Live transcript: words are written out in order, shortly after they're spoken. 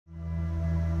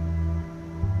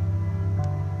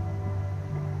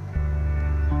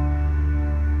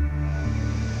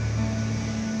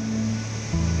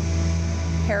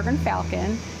Peregrine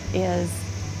Falcon is,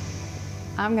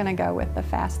 I'm going to go with the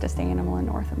fastest animal in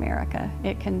North America.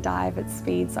 It can dive at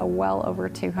speeds of well over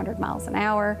 200 miles an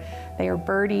hour. They are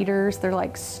bird eaters. They're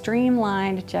like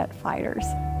streamlined jet fighters.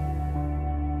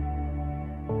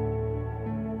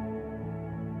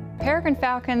 Peregrine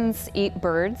falcons eat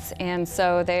birds, and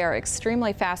so they are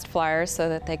extremely fast flyers so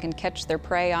that they can catch their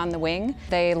prey on the wing.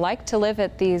 They like to live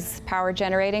at these power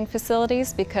generating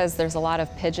facilities because there's a lot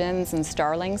of pigeons and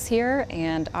starlings here,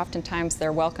 and oftentimes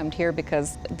they're welcomed here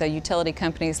because the utility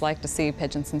companies like to see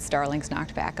pigeons and starlings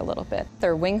knocked back a little bit.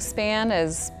 Their wingspan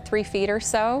is 3 feet or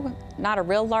so. Not a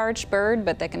real large bird,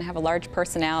 but they can have a large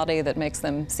personality that makes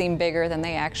them seem bigger than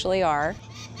they actually are.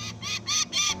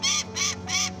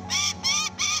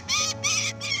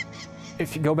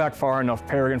 If you go back far enough,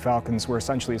 peregrine falcons were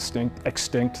essentially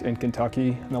extinct in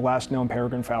Kentucky. And the last known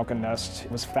peregrine falcon nest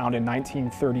was found in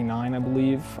 1939, I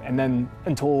believe. And then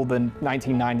until the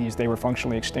 1990s, they were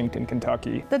functionally extinct in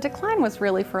Kentucky. The decline was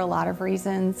really for a lot of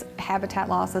reasons. Habitat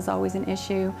loss is always an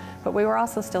issue, but we were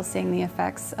also still seeing the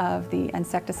effects of the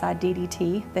insecticide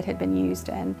DDT that had been used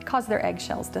and caused their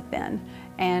eggshells to thin.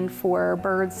 And for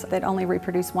birds that only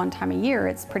reproduce one time a year,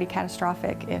 it's pretty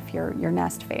catastrophic if your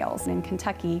nest fails. In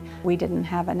Kentucky, we didn't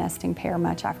have a nesting pair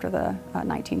much after the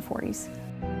 1940s.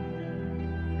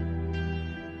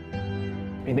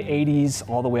 In the 80s,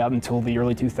 all the way up until the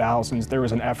early 2000s, there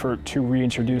was an effort to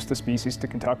reintroduce the species to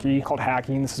Kentucky called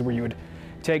hacking. This is where you would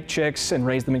take chicks and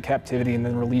raise them in captivity and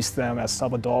then release them as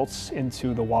subadults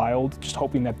into the wild, just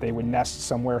hoping that they would nest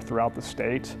somewhere throughout the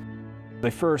state. The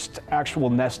first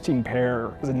actual nesting pair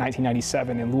was in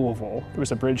 1997 in Louisville. There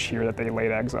was a bridge here that they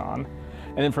laid eggs on.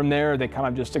 And then from there, they kind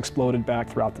of just exploded back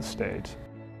throughout the state.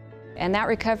 And that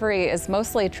recovery is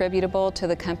mostly attributable to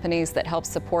the companies that help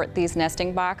support these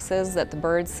nesting boxes that the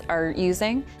birds are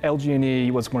using. LG&E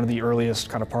was one of the earliest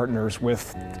kind of partners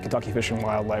with Kentucky Fish and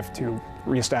Wildlife to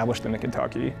reestablish them in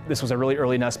Kentucky. This was a really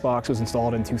early nest box. It was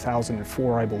installed in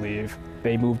 2004, I believe.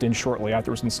 They moved in shortly after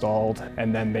it was installed,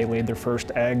 and then they laid their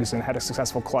first eggs and had a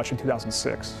successful clutch in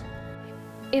 2006.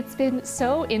 It's been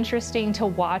so interesting to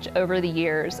watch over the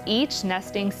years. Each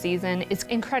nesting season is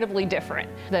incredibly different.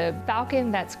 The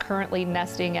falcon that's currently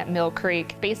nesting at Mill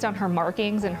Creek, based on her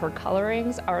markings and her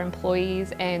colorings, our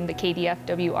employees and the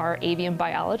KDFWR avian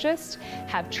biologist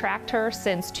have tracked her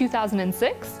since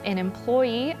 2006. An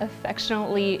employee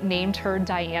affectionately named her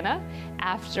Diana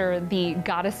after the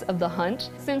goddess of the hunt.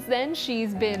 Since then,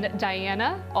 she's been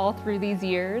Diana all through these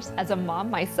years. As a mom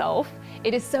myself,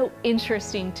 it is so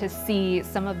interesting to see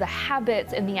some of the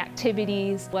habits and the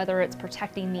activities, whether it's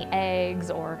protecting the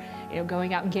eggs or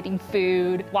going out and getting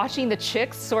food, watching the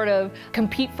chicks sort of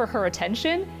compete for her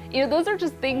attention. Those are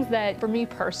just things that, for me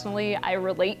personally, I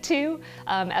relate to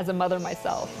as a mother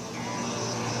myself.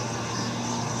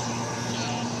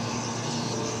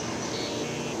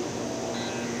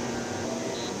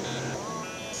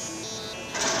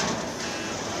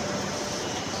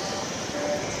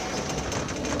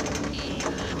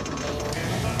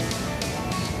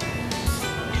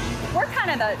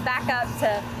 The backup to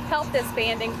help this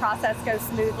banding process go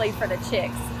smoothly for the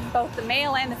chicks. Both the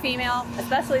male and the female,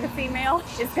 especially the female,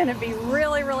 is going to be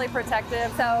really, really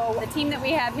protective. So the team that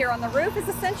we have here on the roof is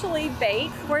essentially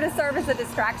bait. We're to serve as a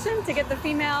distraction to get the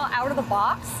female out of the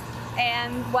box.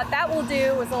 And what that will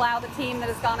do is allow the team that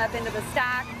has gone up into the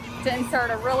stack to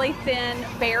insert a really thin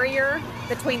barrier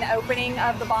between the opening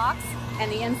of the box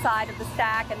and the inside of the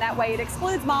stack, and that way it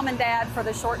excludes mom and dad for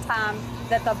the short time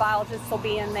that the biologists will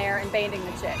be in there and banding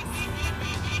the chicks.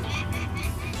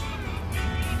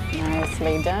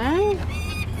 Nicely done.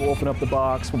 We'll open up the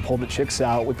box, we'll pull the chicks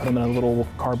out, we put them in a little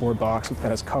cardboard box that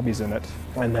has cubbies in it,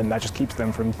 and then that just keeps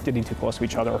them from getting too close to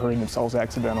each other or hurting themselves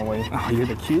accidentally. Oh, you're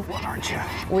the cute one, aren't you?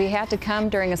 We had to come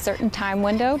during a certain time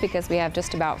window because we have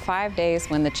just about 5 days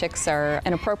when the chicks are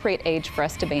an appropriate age for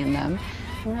us to band them.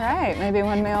 All right, maybe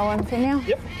one male, one female?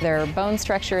 Yep. Their bone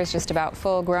structure is just about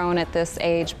full grown at this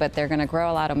age, but they're gonna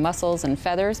grow a lot of muscles and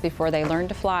feathers before they learn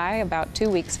to fly about 2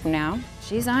 weeks from now.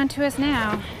 She's on to us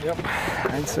now. Yep,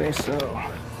 I'd say so.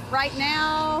 Right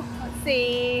now, let's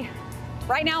see.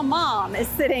 Right now, mom is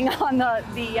sitting on the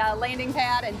landing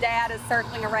pad and dad is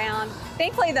circling around.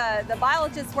 Thankfully, the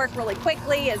biologists work really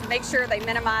quickly as make sure they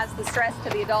minimize the stress to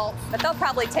the adults, but they'll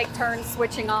probably take turns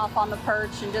switching off on the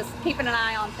perch and just keeping an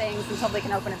eye on things until they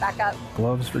can open it back up.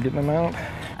 Gloves for getting them out?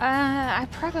 I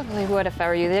probably would if I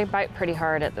were you. They bite pretty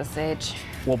hard at this age.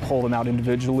 We'll pull them out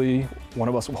individually. One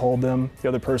of us will hold them. The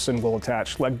other person will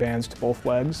attach leg bands to both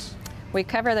legs. We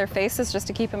cover their faces just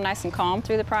to keep them nice and calm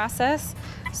through the process.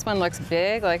 This one looks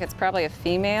big, like it's probably a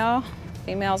female.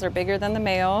 Females are bigger than the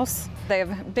males. They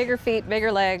have bigger feet,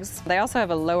 bigger legs. They also have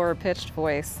a lower pitched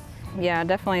voice. Yeah,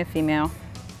 definitely a female.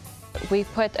 We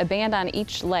put a band on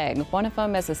each leg. One of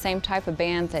them is the same type of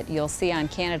band that you'll see on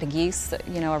Canada geese,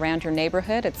 around your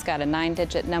neighborhood. It's got a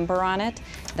 9-digit number on it.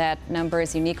 That number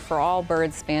is unique for all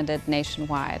birds banded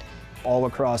nationwide. All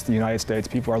across the United States,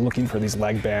 people are looking for these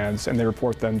leg bands, and they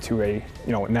report them to a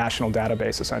national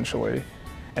database, essentially.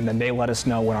 And then they let us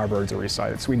know when our birds are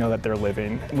resighted, so we know that they're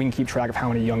living. We can keep track of how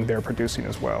many young they're producing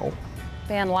as well.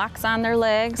 Band locks on their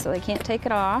legs, so they can't take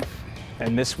it off.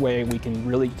 And this way, we can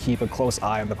really keep a close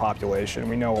eye on the population.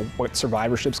 We know what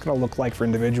survivorship's going to look like for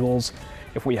individuals.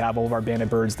 If we have all of our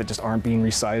banded birds that just aren't being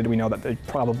resighted, we know that they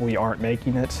probably aren't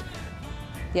making it.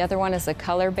 The other one is a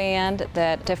color band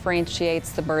that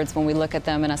differentiates the birds when we look at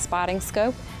them in a spotting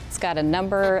scope. It's got a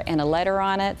number and a letter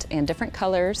on it and different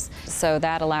colors, so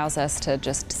that allows us to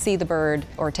just see the bird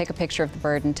or take a picture of the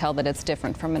bird and tell that it's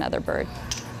different from another bird.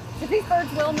 These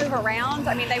birds will move around.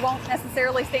 I mean, they won't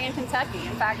necessarily stay in Kentucky.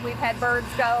 In fact, we've had birds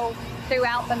go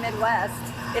throughout the Midwest.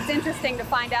 It's interesting to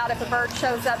find out if a bird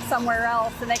shows up somewhere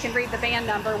else and they can read the band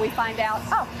number. We find out,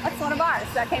 oh, that's one of ours.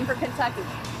 That came from Kentucky.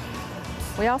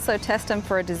 We also test them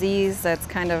for a disease that's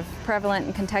kind of prevalent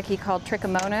in Kentucky called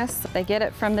trichomonas. They get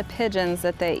it from the pigeons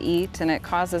that they eat, and it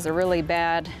causes a really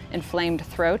bad inflamed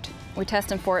throat. We test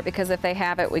them for it because if they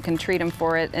have it, we can treat them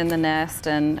for it in the nest,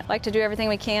 and like to do everything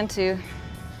we can to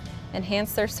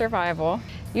enhance their survival.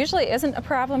 Usually it isn't a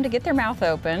problem to get their mouth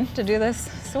open to do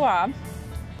this swab.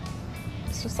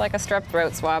 It's just like a strep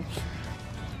throat swab.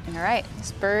 All right,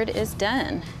 this bird is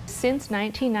done. Since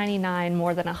 1999,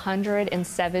 more than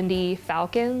 170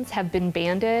 falcons have been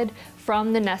banded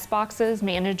from the nest boxes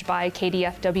managed by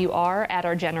KDFWR at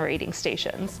our generating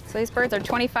stations. So these birds are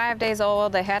 25 days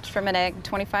old. They hatched from an egg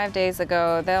 25 days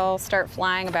ago. They'll start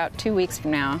flying about 2 weeks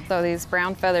from now. So these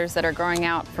brown feathers that are growing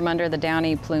out from under the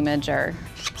downy plumage are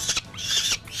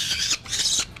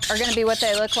going to be what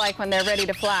they look like when they're ready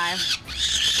to fly.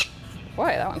 Boy,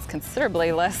 that one's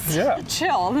considerably less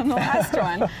chill than the last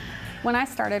one. When I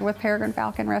started with Peregrine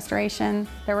Falcon restoration,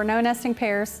 there were no nesting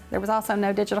pairs. There was also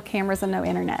no digital cameras and no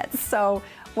internet. So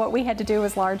what we had to do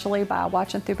was largely by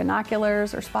watching through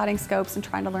binoculars or spotting scopes and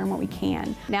trying to learn what we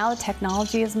can. Now the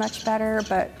technology is much better,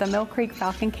 but the Mill Creek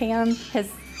Falcon Cam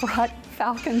has brought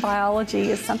falcon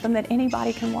biology is something that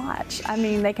anybody can watch. I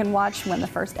mean, they can watch when the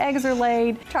first eggs are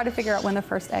laid, try to figure out when the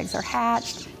first eggs are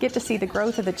hatched, get to see the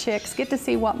growth of the chicks, get to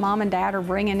see what mom and dad are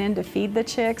bringing in to feed the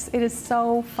chicks. It is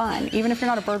so fun. Even if you're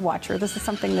not a bird watcher, this is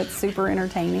something that's super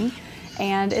entertaining.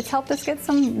 And it's helped us get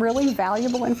some really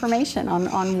valuable information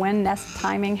on when nest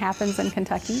timing happens in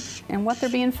Kentucky and what they're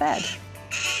being fed.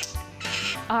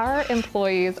 Our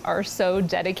employees are so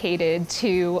dedicated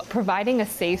to providing a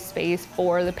safe space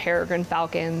for the Peregrine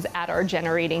Falcons at our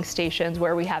generating stations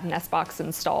where we have nest box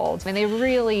installed. And they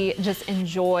really just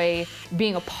enjoy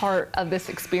being a part of this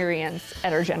experience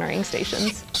at our generating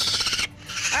stations.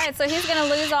 All right, so he's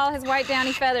gonna lose all his white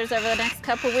downy feathers over the next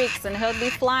couple weeks, and he'll be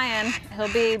flying.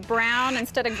 He'll be brown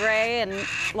instead of gray, and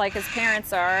like his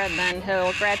parents are, and then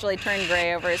he'll gradually turn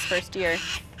gray over his first year.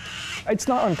 It's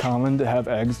not uncommon to have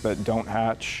eggs that don't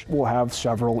hatch. We'll have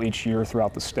several each year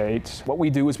throughout the state. What we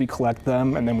do is we collect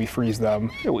them and then we freeze them.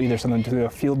 We'll either send them to the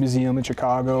Afield Museum in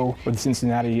Chicago or the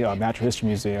Cincinnati Natural History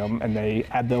Museum, and they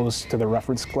add those to their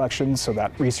reference collections so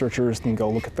that researchers can go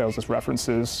look at those as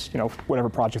references, whatever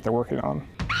project they're working on.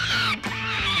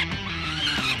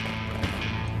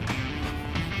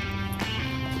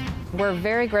 We're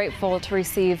very grateful to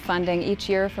receive funding each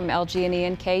year from LG&E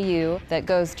and KU that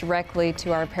goes directly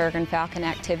to our Peregrine Falcon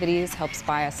activities, helps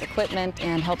buy us equipment,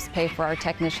 and helps pay for our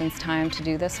technicians' time to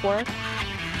do this work.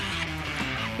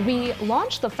 We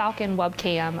launched the Falcon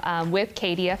webcam with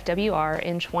KDFWR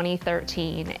in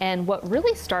 2013, and what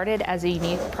really started as a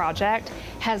unique project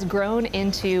has grown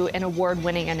into an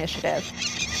award-winning initiative.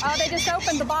 Oh, they just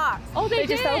opened the box. Oh, they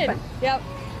did? Just opened. Yep.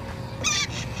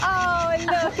 Oh,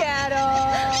 look at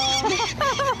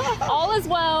them. All is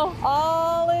well.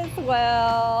 All is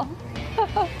well.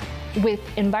 With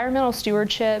environmental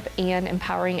stewardship and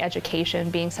empowering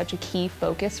education being such a key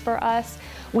focus for us,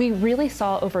 we really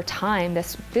saw over time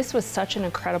this was such an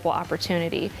incredible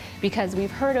opportunity, because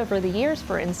we've heard over the years,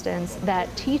 for instance,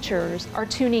 that teachers are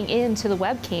tuning in to the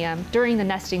webcam during the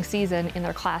nesting season in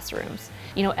their classrooms.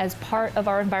 As part of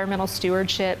our environmental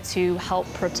stewardship to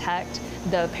help protect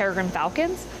the Peregrine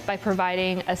Falcons by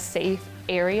providing a safe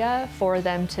area for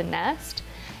them to nest,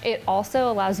 it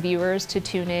also allows viewers to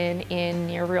tune in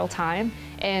near real time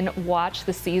and watch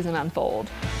the season unfold.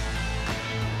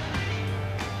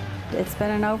 It's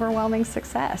been an overwhelming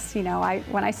success.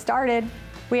 When I started,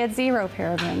 We had 0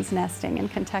 peregrines nesting in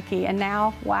Kentucky, and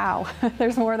now, wow,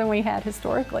 there's more than we had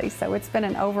historically. So it's been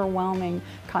an overwhelming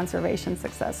conservation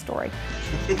success story.